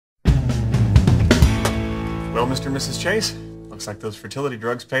Well, Mr. and Mrs. Chase, looks like those fertility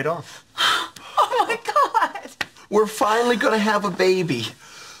drugs paid off. Oh, my God. We're finally gonna have a baby.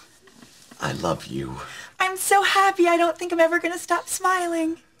 I love you. I'm so happy. I don't think I'm ever going to stop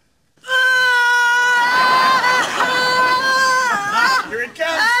smiling. Here it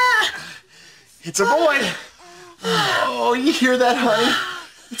comes. It's a boy. Oh, you hear that, honey?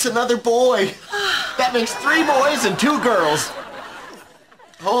 It's another boy. That makes 3 boys and 2 girls.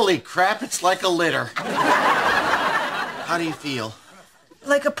 Holy crap, it's like a litter. How do you feel?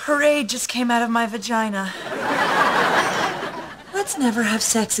 Like a parade just came out of my vagina. Let's never have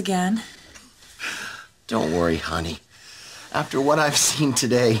sex again. Don't worry, honey. After what I've seen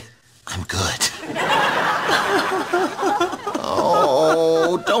today, I'm good.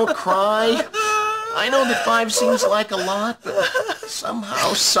 Oh, don't cry. I know that 5 seems like a lot, but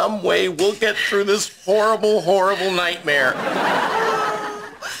somehow, some way, we'll get through this horrible, horrible nightmare.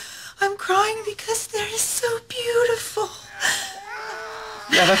 I'm crying because they're so beautiful.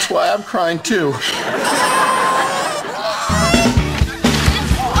 Yeah, that's why I'm crying, too.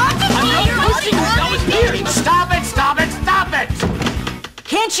 Stop it! Stop it! Stop it!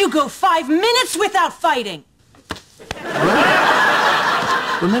 Can't you go 5 minutes without fighting?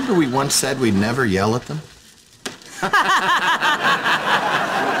 Remember we once said we'd never yell at them?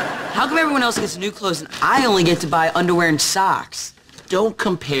 How come everyone else gets new clothes and I only get to buy underwear and socks? Don't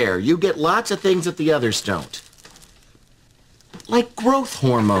compare. You get lots of things that the others don't. Like growth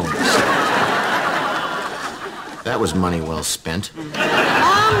hormones. That was money well spent. Mom,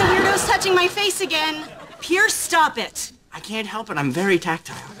 the weirdo's touching my face again. Pierce, stop it. I can't help it. I'm very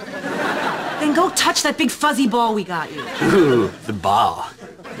tactile. Then go touch that big fuzzy ball we got you. Ooh, the ball.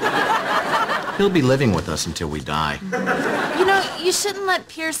 He'll be living with us until we die. You know, you shouldn't let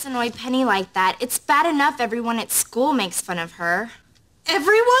Pierce annoy Penny like that. It's bad enough everyone at school makes fun of her.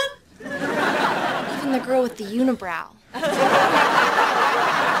 Everyone? Even the girl with the unibrow. I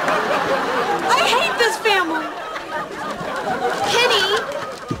hate this family. Penny!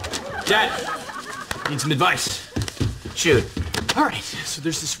 Dad, need some advice. Shoot. All right, so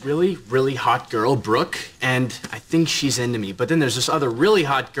there's this really, really hot girl, Brooke, and I think she's into me. But then there's this other really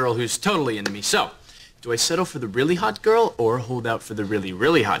hot girl who's totally into me. So, do I settle for the really hot girl or hold out for the really,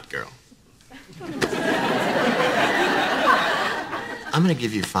 really hot girl? I'm gonna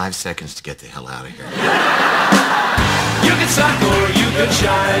give you 5 seconds to get the hell out of here. You can suck or you can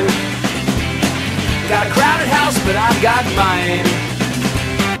shine. Got a crowded house, but I've got mine.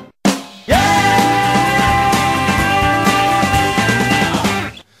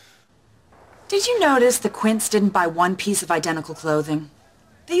 Did you notice the Quints didn't buy one piece of identical clothing?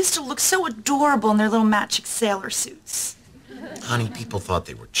 They used to look so adorable in their little matching sailor suits. Honey, people thought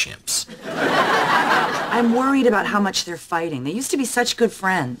they were chimps. I'm worried about how much they're fighting. They used to be such good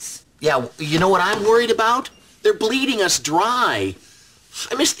friends. Yeah, you know what I'm worried about? They're bleeding us dry.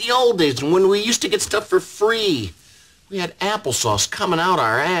 I miss the old days when we used to get stuff for free. We had applesauce coming out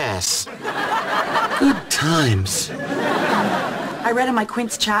our ass. Good times. I read in my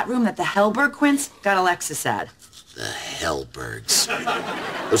Quints chat room that the Hellberg Quints got a Lexus ad. The Hellbergs.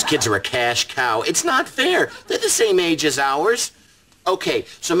 Those kids are a cash cow. It's not fair. They're the same age as ours. Okay,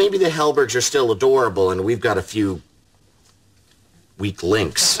 so maybe the Hellbergs are still adorable and we've got a few weak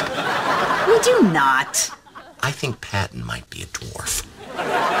links. We do not. I think Patton might be a dwarf.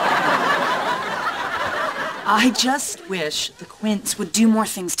 I just wish the Quints would do more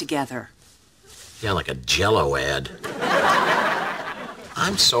things together. Yeah, like a Jell-O ad.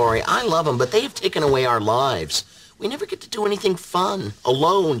 I'm sorry, I love them, but they have taken away our lives. We never get to do anything fun,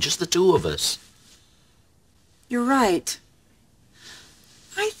 alone, just the 2 of us. You're right.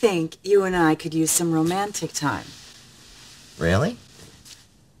 I think you and I could use some romantic time. Really?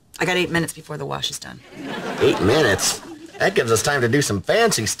 I got 8 minutes before the wash is done. 8 minutes? That gives us time to do some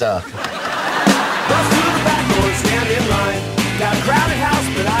fancy stuff. Bust through the back door, stand in line. Got a crowded house,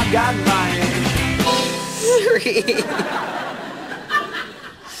 but I've got mine. 3,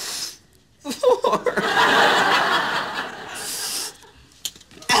 4.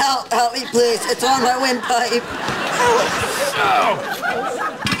 Help me, please. It's on my windpipe.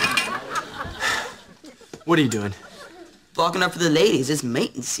 What are you doing? Walking up for the ladies. It's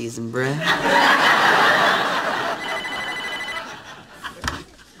mating season, bruh.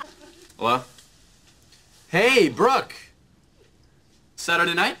 Hello? Hey, Brooke.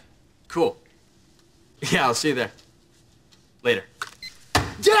 Saturday night? Cool. Yeah, I'll see you there. Later.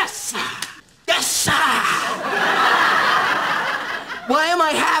 Yes! Yes! Why am I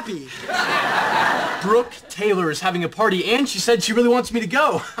happy? Brooke Taylor is having a party, and she said she really wants me to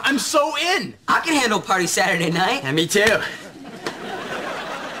go. I'm so in. I can handle party Saturday night. And me too.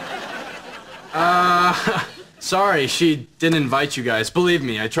 Sorry, she didn't invite you guys. Believe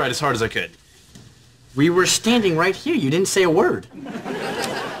me, I tried as hard as I could. We were standing right here. You didn't say a word.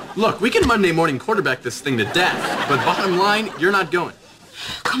 Look, we can Monday morning quarterback this thing to death, but bottom line, you're not going.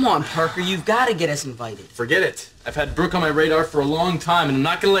 Come on, Parker, you've got to get us invited. Forget it. I've had Brooke on my radar for a long time, and I'm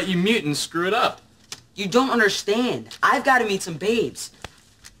not going to let you mutants screw it up. You don't understand. I've got to meet some babes.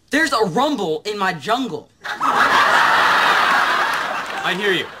 There's a rumble in my jungle. I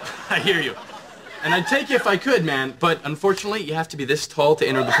hear you. I hear you. And I'd take you if I could, man, but unfortunately, you have to be this tall to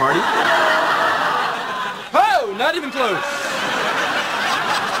enter the party. Oh, not even close.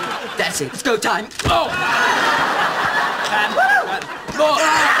 That's it. It's go time. Oh!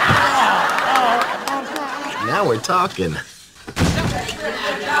 Now we're talking. What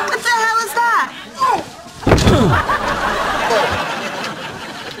the hell is that?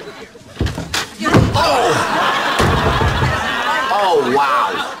 Oh,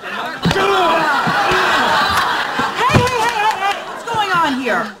 wow. Hey! What's going on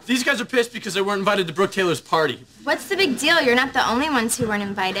here? These guys are pissed because they weren't invited to Brooke Taylor's party. What's the big deal? You're not the only ones who weren't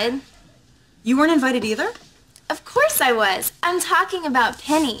invited. You weren't invited either? Of course I was. I'm talking about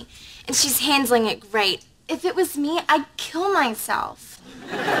Penny, and she's handling it great. If it was me, I'd kill myself.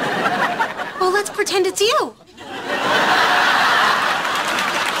 Well, let's pretend it's you.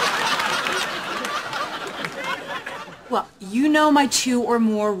 Well, you know my 2 or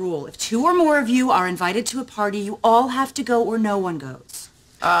more rule. If 2 or more of you are invited to a party, you all have to go or no one goes.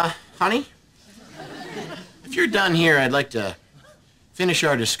 Honey? If you're done here, I'd like to finish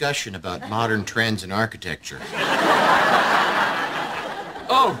our discussion about modern trends in architecture.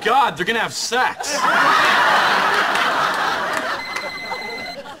 Oh, God, they're going to have sex.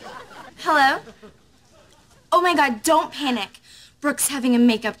 Hello? Oh my God, don't panic. Brooke's having a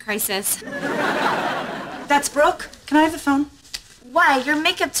makeup crisis. That's Brooke. Can I have the phone? Why? Your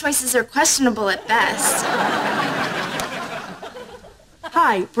makeup choices are questionable at best.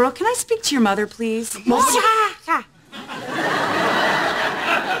 Hi, Brooke. Can I speak to your mother, please?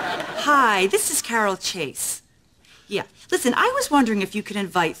 Hi, this is Carol Chase. Yeah. Listen, I was wondering if you could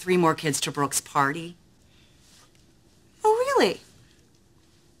invite 3 more kids to Brooke's party. Oh, really?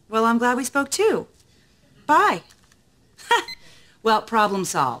 Well, I'm glad we spoke too. Bye. Well, problem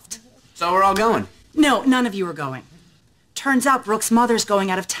solved. So we're all going. No, none of you are going. Turns out Brooke's mother's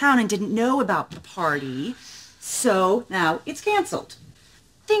going out of town and didn't know about the party. So now it's canceled.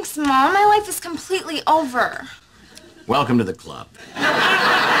 Thanks, Mom. My life is completely over. Welcome to the club.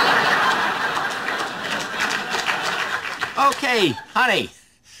 Okay, honey.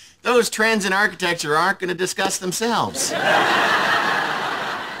 Those trends in architecture aren't going to discuss themselves.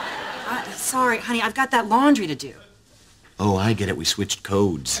 Sorry, honey, I've got that laundry to do. Oh, I get it. We switched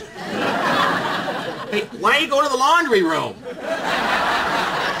codes. Hey, why are you going to the laundry room?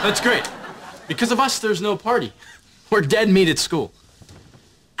 That's great. Because of us, there's no party. We're dead meat at school.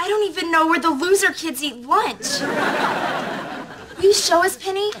 I don't even know where the loser kids eat lunch. Will you show us,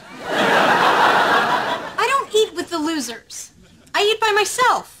 Penny? I don't eat with the losers. I eat by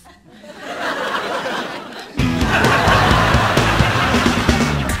myself.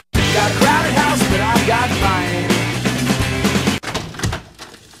 Got a crowded house, but I got mine.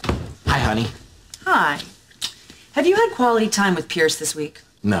 Hi, honey. Hi. Have you had quality time with Pierce this week?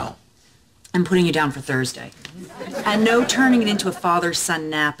 No. I'm putting you down for Thursday. And no turning it into a father-son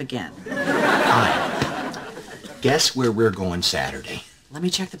nap again. Fine. Guess where we're going Saturday? Let me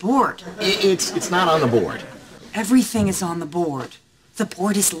check the board. It's not on the board. Everything is on the board. The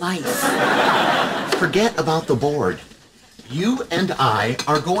board is life. Forget about the board. You and I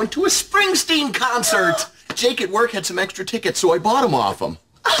are going to a Springsteen concert. Jake at work had some extra tickets, so I bought them off him.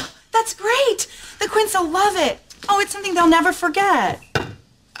 Oh, that's great. The Quints will love it. Oh, it's something they'll never forget.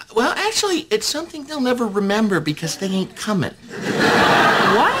 Well, actually, it's something they'll never remember because they ain't coming.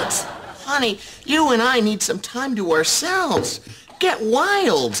 What? Honey, you and I need some time to ourselves. Get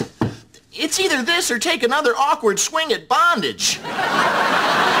wild. It's either this or take another awkward swing at bondage. You're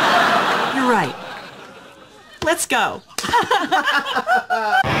right. Let's go.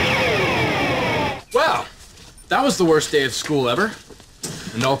 Well, that was the worst day of school ever.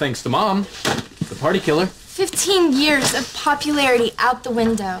 And all thanks to Mom, the party killer. 15 years of popularity out the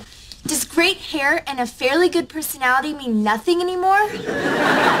window. Does great hair and a fairly good personality mean nothing anymore?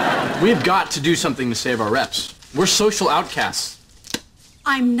 We've got to do something to save our reps. We're social outcasts.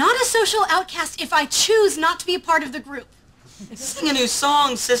 I'm not a social outcast if I choose not to be a part of the group. Sing a new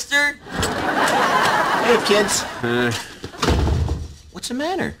song, sister. Hey, kids. What's the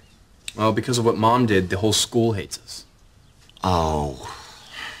matter? Well, because of what Mom did, the whole school hates us. Oh,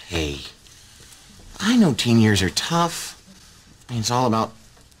 hey. I know teen years are tough. I mean, it's all about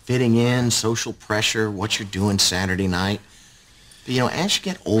fitting in, social pressure, what you're doing Saturday night. But, as you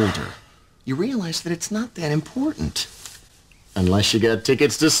get older, you realize that it's not that important. Unless you got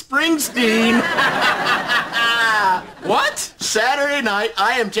tickets to Springsteen. What? Saturday night,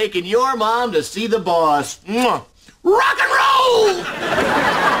 I am taking your mom to see the boss. Mwah. Rock and roll!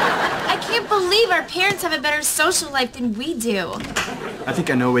 I can't believe our parents have a better social life than we do. I think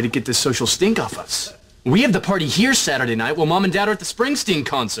I know a way to get this social stink off us. We have the party here Saturday night while Mom and Dad are at the Springsteen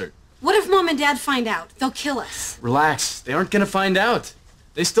concert. What if Mom and Dad find out? They'll kill us. Relax. They aren't gonna find out.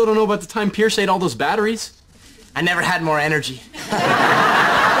 They still don't know about the time Pierce ate all those batteries. I never had more energy.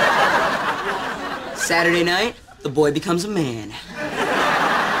 Saturday night, the boy becomes a man.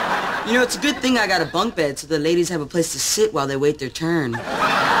 It's a good thing I got a bunk bed so the ladies have a place to sit while they wait their turn.